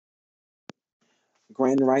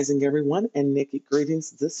Grand Rising, everyone, and Nikki,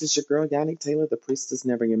 greetings. This is your girl, Yannick Taylor, the priestess,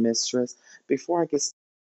 never your mistress. Before I get started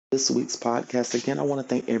this week's podcast, again, I want to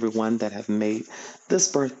thank everyone that have made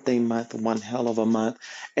this birthday month one hell of a month.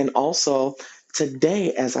 And also,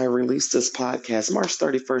 today, as I release this podcast, March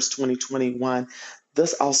 31st, 2021,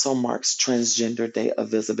 this also marks Transgender Day of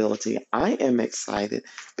Visibility. I am excited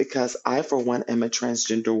because I, for one, am a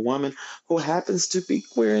transgender woman who happens to be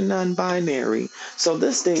queer and non binary. So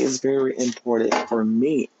this day is very important for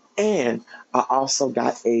me. And I also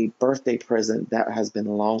got a birthday present that has been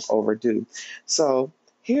long overdue. So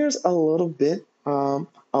here's a little bit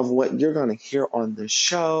of what you're going to hear on the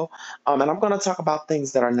show. And I'm going to talk about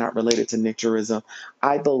things that are not related to naturism.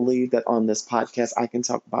 I believe that on this podcast, I can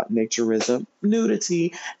talk about naturism,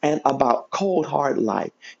 nudity, and about cold, hard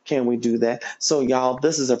life. Can we do that? So, y'all,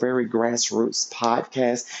 this is a very grassroots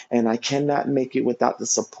podcast, and I cannot make it without the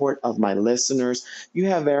support of my listeners. You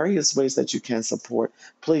have various ways that you can support.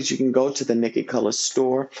 Please, you can go to the Naked Color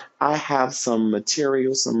store. I have some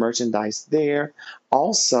material, some merchandise there.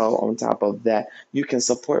 Also, on top of that, you can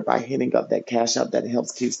support by hitting up that cash app that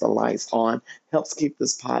helps keeps the lights on, helps keep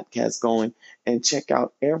this podcast going, and check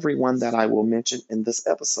out everyone that I will mention in this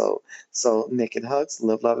episode. So, Naked Hugs,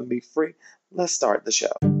 live, love, and be free. Let's start the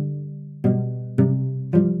show.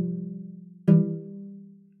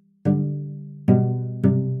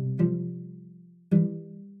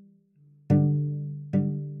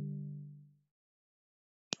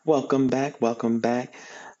 Welcome back. Welcome back.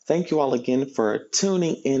 Thank you all again for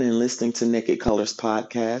tuning in and listening to Naked Colors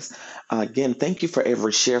podcast. Again, thank you for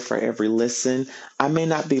every share, for every listen. I may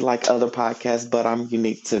not be like other podcasts, but I'm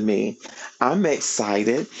unique to me. I'm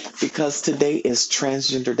excited because today is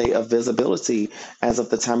Transgender Day of Visibility as of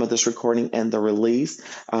the time of this recording and the release.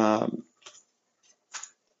 Um,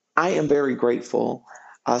 I am very grateful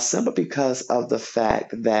simply because of the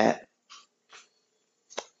fact that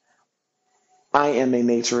I am a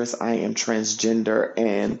naturist, I am transgender,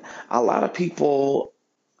 and a lot of people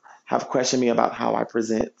have questioned me about how I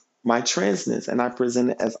present my transness, and I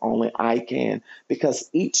present it as only I can because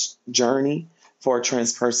each journey for a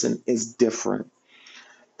trans person is different.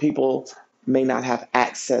 People may not have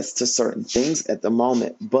access to certain things at the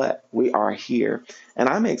moment, but we are here. And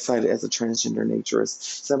I'm excited as a transgender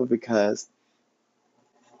naturist simply because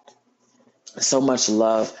so much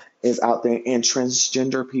love is out there, and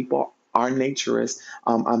transgender people are naturists.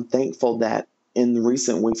 I'm thankful that in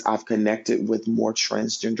recent weeks I've connected with more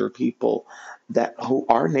transgender people that who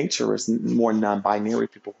are naturists, more non-binary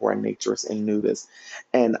people who are naturists and nudists,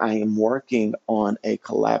 and I am working on a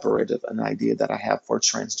collaborative, an idea that I have for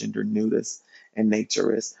transgender nudists and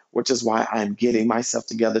naturists, which is why I'm getting myself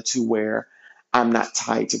together to where I'm not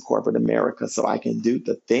tied to corporate America, so I can do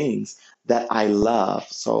the things that I love.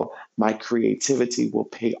 So my creativity will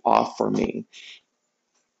pay off for me.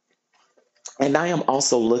 And I am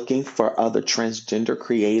also looking for other transgender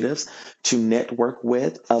creatives to network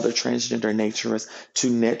with, other transgender naturists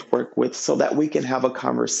to network with, so that we can have a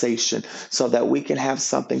conversation, so that we can have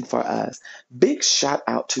something for us. Big shout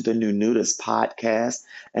out to the New Nudist podcast.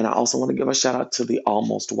 And I also want to give a shout out to the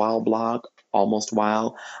Almost Wild blog, Almost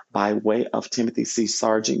Wild, by way of Timothy C.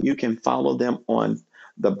 Sargent. You can follow them on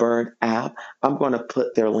the Bird app. I'm going to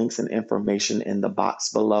put their links and information in the box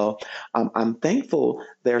below. I'm thankful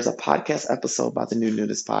there's a podcast episode by the New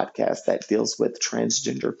Nudist podcast that deals with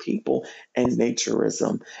transgender people and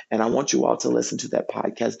naturism. And I want you all to listen to that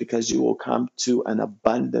podcast because you will come to an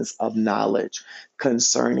abundance of knowledge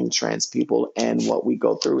concerning trans people and what we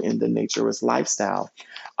go through in the naturist lifestyle.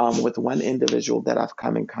 With one individual that I've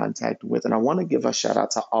come in contact with, and I want to give a shout out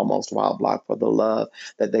to Almost Wild Block for the love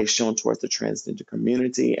that they've shown towards the transgender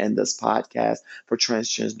community and this podcast for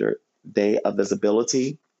Transgender Day of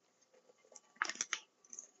Visibility.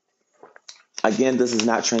 Again, this is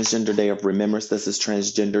not Transgender Day of Remembrance. This is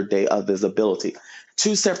Transgender Day of Visibility.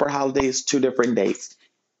 Two separate holidays, two different dates.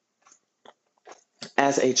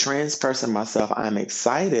 As a trans person myself, I'm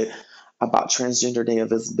excited about Transgender Day of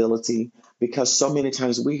Visibility because so many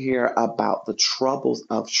times we hear about the troubles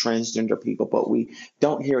of transgender people, but we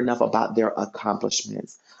don't hear enough about their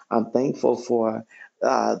accomplishments. I'm thankful for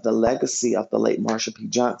the legacy of the late Marsha P.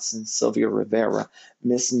 Johnson, Sylvia Rivera,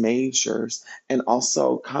 Miss Majors, and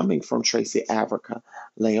also coming from Tracy Africa,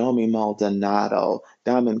 Leomi Maldonado,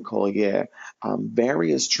 Diamond Collier,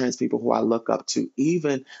 various trans people who I look up to,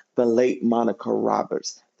 even the late Monica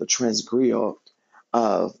Roberts, the trans griot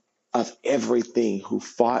of everything, who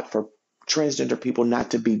fought for transgender people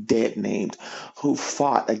not to be dead named, who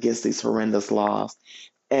fought against these horrendous laws.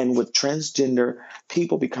 And with transgender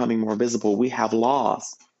people becoming more visible, we have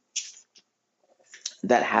laws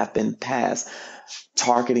that have been passed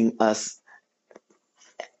targeting us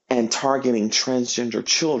and targeting transgender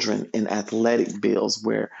children in athletic bills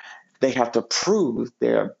where they have to prove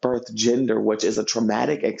their birth gender, which is a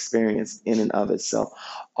traumatic experience in and of itself.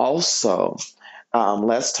 Also,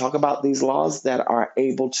 let's talk about these laws that are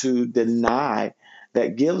able to deny,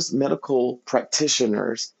 that gives medical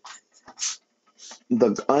practitioners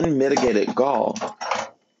the unmitigated gall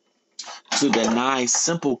to deny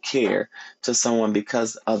simple care to someone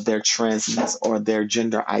because of their transness or their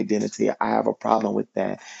gender identity. I have a problem with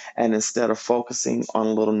that. And instead of focusing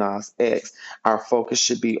on Little Nas X, our focus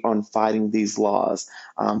should be on fighting these laws,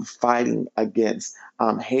 fighting against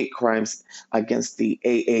hate crimes against the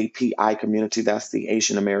AAPI community, that's the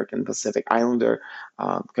Asian American Pacific Islander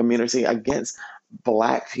community, against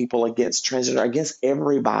Black people, against transgender, against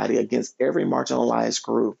everybody, against every marginalized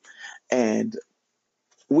group. And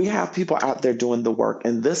we have people out there doing the work.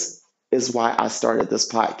 And this is why I started this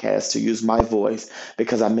podcast, to use my voice,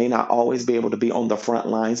 because I may not always be able to be on the front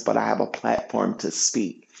lines, but I have a platform to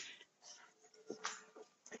speak.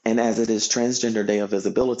 And as it is Transgender Day of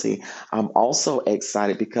Visibility, I'm also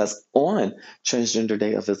excited because on Transgender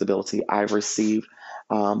Day of Visibility, I've received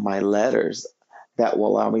my letters that will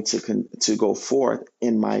allow me to go forth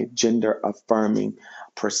in my gender affirming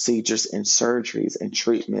procedures and surgeries and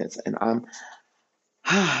treatments. And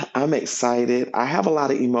I'm excited. I have a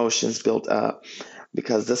lot of emotions built up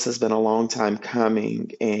because this has been a long time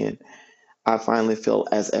coming, and I finally feel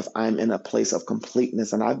as if I'm in a place of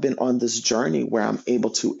completeness. And I've been on this journey where I'm able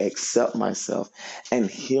to accept myself and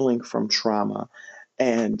healing from trauma.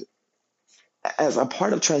 And as a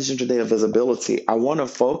part of Transgender Day of Visibility, I want to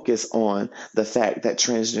focus on the fact that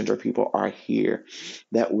transgender people are here,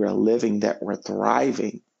 that we're living, that we're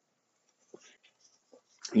thriving.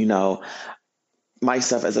 You know,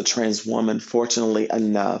 myself as a trans woman, fortunately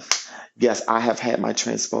enough, yes, I have had my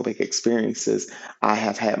transphobic experiences. I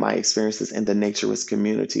have had my experiences in the naturist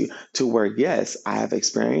community to where, yes, I have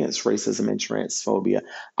experienced racism and transphobia.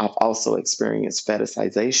 I've also experienced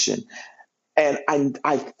fetishization. And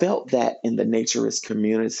I felt that in the naturist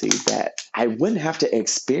community that I wouldn't have to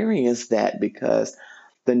experience that because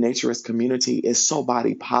the naturist community is so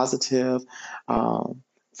body positive,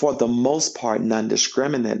 for the most part, non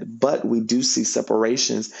discriminate, but we do see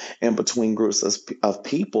separations in between groups of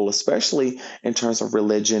people, especially in terms of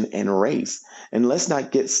religion and race. And let's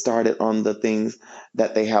not get started on the things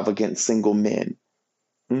that they have against single men.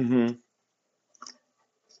 hmm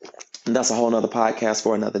And that's a whole nother podcast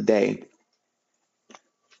for another day.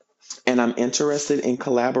 And I'm interested in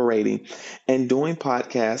collaborating and doing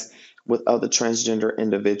podcasts with other transgender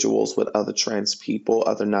individuals, with other trans people,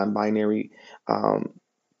 other non binary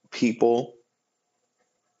people.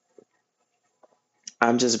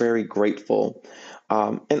 I'm just very grateful.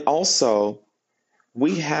 And also,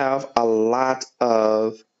 we have a lot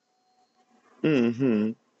of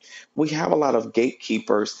mhm, we have a lot of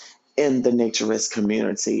gatekeepers in the naturist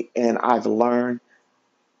community, and I've learned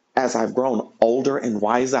as I've grown older and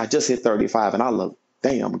wiser. I just hit 35, and I look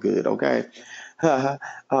damn good. Okay,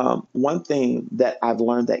 one thing that I've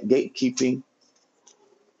learned, that gatekeeping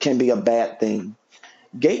can be a bad thing.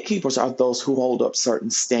 Gatekeepers are those who hold up certain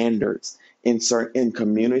standards in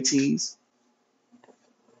communities,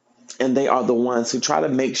 and they are the ones who try to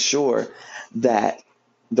make sure that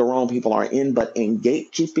the wrong people are in. But in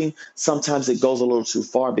gatekeeping, sometimes it goes a little too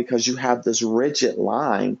far because you have this rigid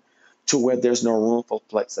line to where there's no room for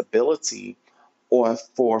flexibility or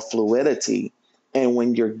for fluidity. And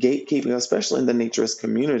when you're gatekeeping, especially in the naturist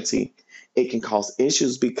community, it can cause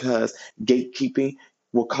issues because gatekeeping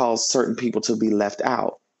will cause certain people to be left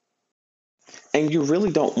out. And you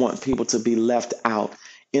really don't want people to be left out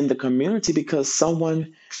in the community because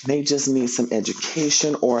someone may just need some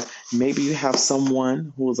education, or maybe you have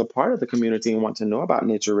someone who is a part of the community and want to know about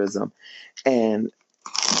naturism, and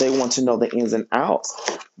they want to know the ins and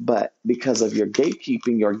outs. But because of your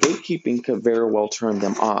gatekeeping could very well turn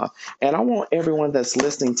them off. And I want everyone that's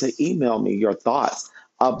listening to email me your thoughts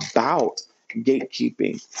about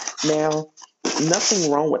gatekeeping. Now,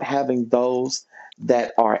 nothing wrong with having those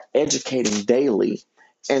that are educating daily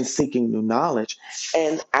and seeking new knowledge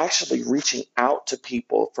and actually reaching out to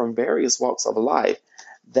people from various walks of life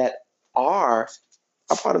that are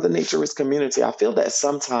a part of the naturist community. I feel that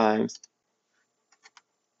sometimes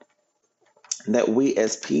that we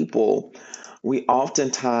as people, we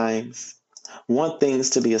oftentimes want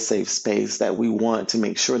things to be a safe space, that we want to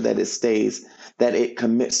make sure that it stays, that it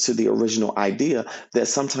commits to the original idea, that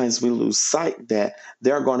sometimes we lose sight that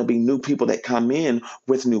there are going to be new people that come in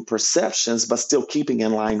with new perceptions, but still keeping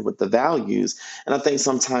in line with the values. And I think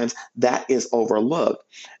sometimes that is overlooked.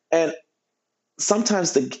 And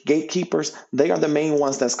sometimes the gatekeepers, they are the main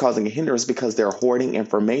ones that's causing a hindrance because they're hoarding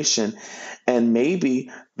information. And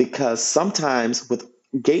maybe because sometimes with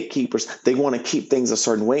gatekeepers, they want to keep things a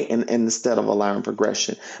certain way and instead of allowing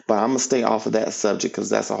progression. But I'm going to stay off of that subject because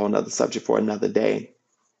that's a whole nother subject for another day.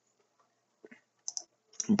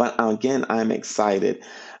 But again, I'm excited.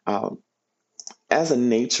 Um, as a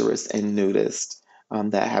naturist and nudist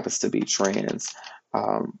that happens to be trans,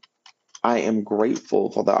 um, I am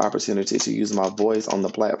grateful for the opportunity to use my voice on the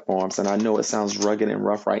platforms. And I know it sounds rugged and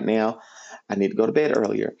rough right now. I need to go to bed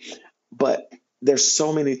earlier. But there's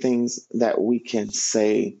so many things that we can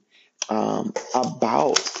say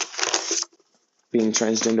about being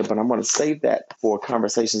transgender, but I'm going to save that for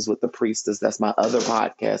Conversations with the Priestess. That's my other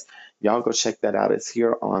podcast. Y'all go check that out. It's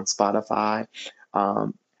here on Spotify,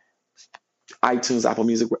 um, iTunes, Apple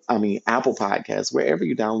Music, Apple Podcasts, wherever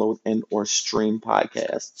you download and or stream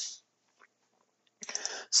podcasts.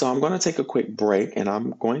 So I'm going to take a quick break and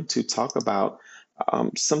I'm going to talk about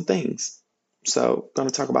some things. So, going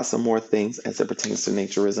to talk about some more things as it pertains to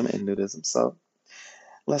naturism and nudism. So,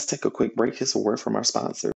 let's take a quick break. Here's a word from our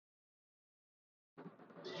sponsor.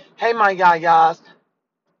 Hey, my yayas.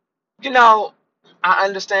 You know, I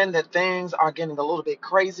understand that things are getting a little bit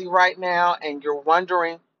crazy right now, and you're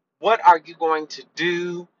wondering what are you going to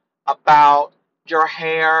do about your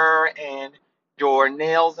hair and your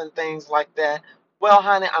nails and things like that. Well,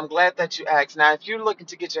 honey, I'm glad that you asked. Now, if you're looking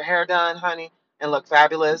to get your hair done, honey, and look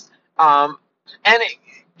fabulous, and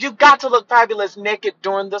you got to look fabulous naked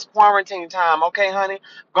during this quarantine time, okay, honey?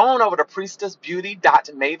 Go on over to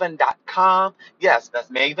priestessbeauty.maven.com. Yes, that's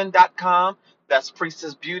maven.com. That's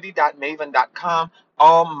priestessbeauty.maven.com.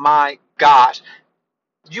 Oh my gosh.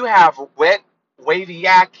 You have wet, wavy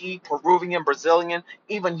yaki, Peruvian, Brazilian,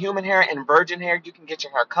 even human hair and virgin hair. You can get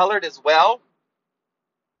your hair colored as well.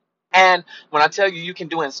 And when I tell you you can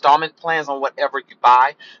do installment plans on whatever you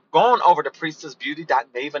buy, go on over to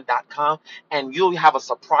priestessbeauty.maven.com and you'll have a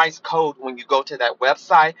surprise code when you go to that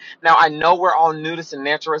website. Now, I know we're all nudists and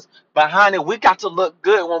naturalists, but honey, we got to look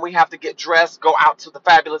good when we have to get dressed, go out to the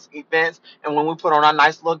fabulous events, and when we put on our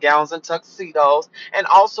nice little gowns and tuxedos. And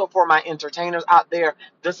also for my entertainers out there,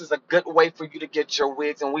 this is a good way for you to get your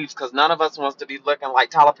wigs and weaves because none of us wants to be looking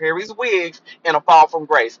like Tyler Perry's wigs in a fall from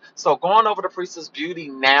grace. So go on over to Priestess Beauty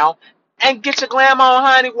now and get your glam on,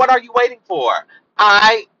 honey. What are you waiting for?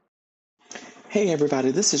 I Hey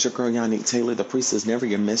everybody, this is your girl Yannick Taylor. The priest is never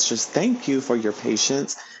your mistress. Thank you for your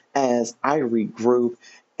patience as I regroup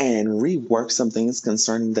and rework some things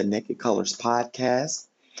concerning the Naked Colors podcast.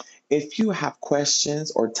 If you have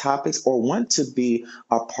questions or topics or want to be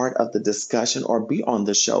a part of the discussion or be on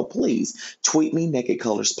the show, please tweet me Naked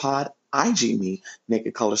Colors Pod, IG me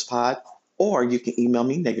Naked Colors Pod, or you can email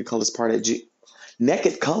me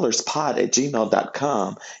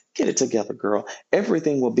nakedcolorspod@gmail.com. Get it together, girl.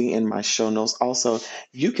 Everything will be in my show notes. Also,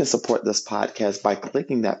 you can support this podcast by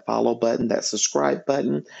clicking that follow button, that subscribe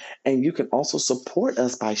button, and you can also support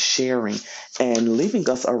us by sharing and leaving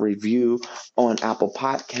us a review on Apple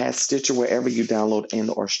Podcasts, Stitcher, wherever you download and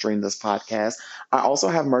or stream this podcast. I also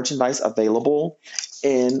have merchandise available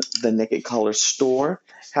in the Naked Color store.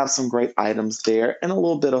 Have some great items there and a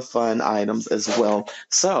little bit of fun items as well.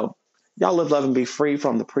 So, y'all live, love, and be free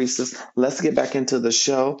from the priestess. Let's get back into the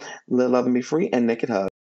show. Live, love, and be free, and naked hug.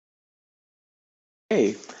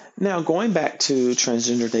 Hey, now going back to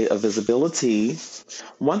Transgender Day of Visibility,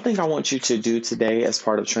 one thing I want you to do today as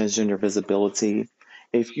part of Transgender Visibility,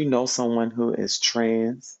 if you know someone who is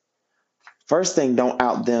trans, first thing, don't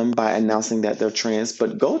out them by announcing that they're trans,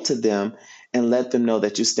 but go to them and let them know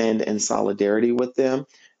that you stand in solidarity with them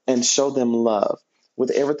and show them love.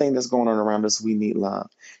 With everything that's going on around us, we need love.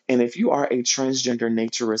 And if you are a transgender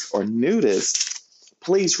naturist or nudist,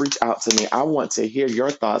 please reach out to me. I want to hear your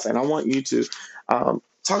thoughts and I want you to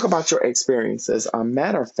talk about your experiences.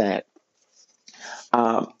 Matter of fact,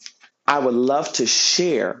 um, I would love to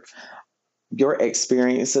share your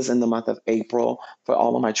experiences in the month of April for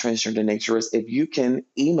all of my transgender naturists. If you can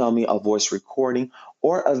email me a voice recording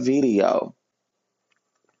or a video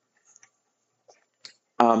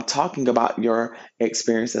talking about your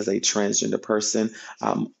experience as a transgender person,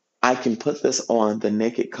 I can put this on the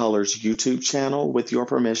Naked Colors YouTube channel with your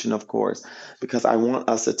permission, of course, because I want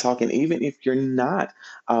us to talk. And even if you're not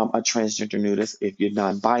a transgender nudist, if you're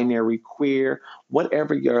non binary, queer,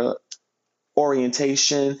 whatever your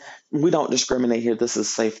orientation. We don't discriminate here. This is a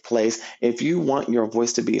safe place. If you want your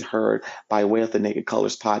voice to be heard by way of the Naked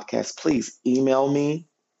Colors podcast, please email me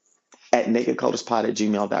at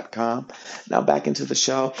nakedcolorspod@gmail.com. Now back into the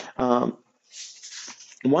show.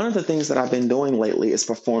 One of the things that I've been doing lately is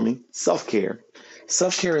performing self-care.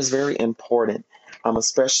 Self-care is very important,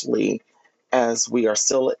 especially as we are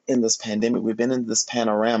still in this pandemic. We've been in this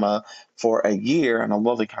panorama for a year, and I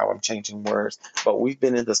love how I'm changing words, but we've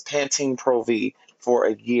been in this Pantene Pro V for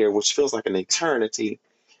a year, which feels like an eternity.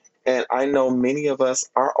 And I know many of us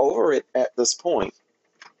are over it at this point.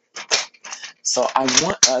 So I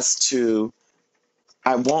want us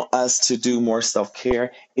to do more self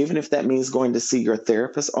care, even if that means going to see your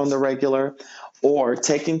therapist on the regular or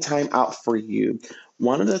taking time out for you.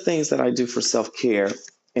 One of the things that I do for self care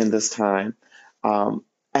in this time, um,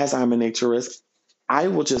 as I'm a naturist, I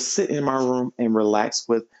will just sit in my room and relax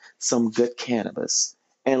with some good cannabis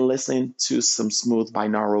and listen to some smooth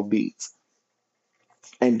binaural beats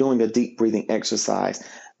and doing a deep breathing exercise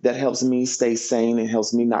that helps me stay sane and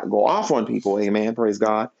helps me not go off on people. Amen. Praise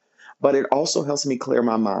God. But it also helps me clear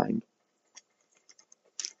my mind.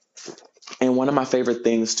 And one of my favorite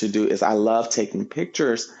things to do is I love taking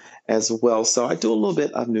pictures as well. So I do a little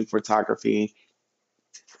bit of nude photography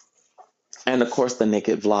and, of course, the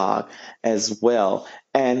naked vlog as well.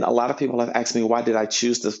 And a lot of people have asked me, why did I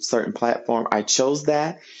choose this certain platform? I chose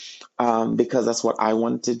that because that's what I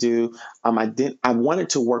wanted to do. I wanted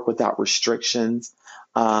to work without restrictions.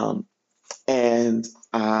 Um, and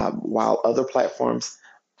while other platforms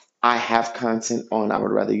I have content on, I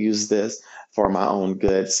would rather use this for my own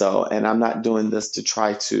good. So, and I'm not doing this to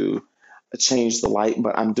try to change the light,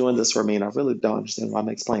 but I'm doing this for me. And I really don't understand why I'm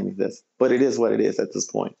explaining this, but it is what it is at this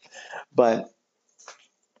point. But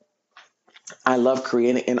I love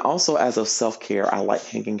creating, and also as a self care, I like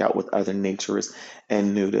hanging out with other naturists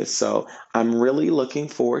and nudists. So I'm really looking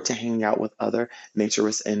forward to hanging out with other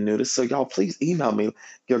naturists and nudists. So y'all, please email me.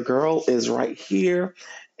 Your girl is right here,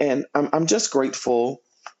 and I'm just grateful.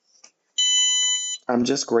 I'm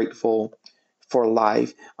just grateful for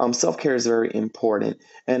life. Self care is very important.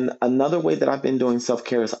 And another way that I've been doing self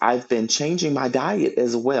care is I've been changing my diet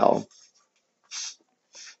as well.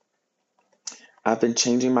 I've been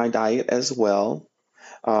changing my diet as well.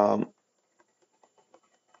 Um,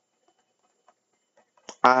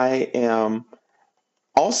 I am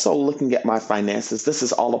also looking at my finances. This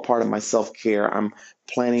is all a part of my self care. I'm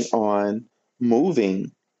planning on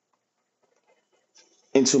moving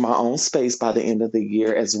into my own space by the end of the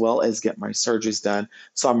year, as well as get my surgeries done.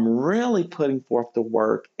 So I'm really putting forth the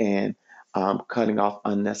work and cutting off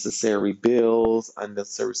unnecessary bills,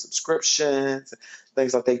 unnecessary subscriptions,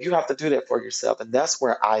 things like that. You have to do that for yourself. And that's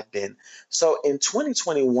where I've been. So in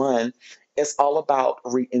 2021, it's all about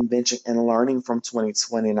reinvention and learning from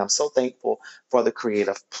 2020. And I'm so thankful for the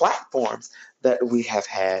creative platforms that we have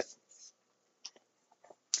had,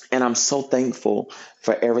 and I'm so thankful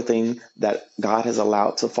for everything that God has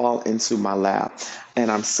allowed to fall into my lap.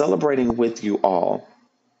 And I'm celebrating with you all.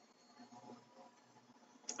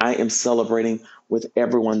 I am celebrating with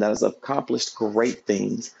everyone that has accomplished great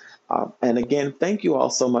things. And again, thank you all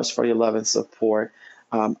so much for your love and support.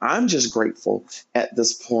 I'm just grateful at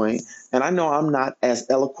this point. And I know I'm not as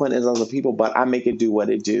eloquent as other people, but I make it do what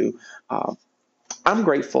it do. Um, I'm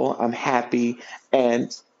grateful. I'm happy.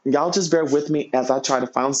 And y'all just bear with me as I try to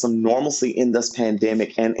find some normalcy in this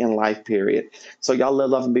pandemic and in life, period. So y'all live,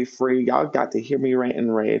 love, and be free. Y'all got to hear me rant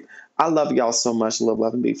and rave. I love y'all so much. Live,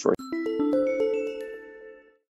 love, and be free.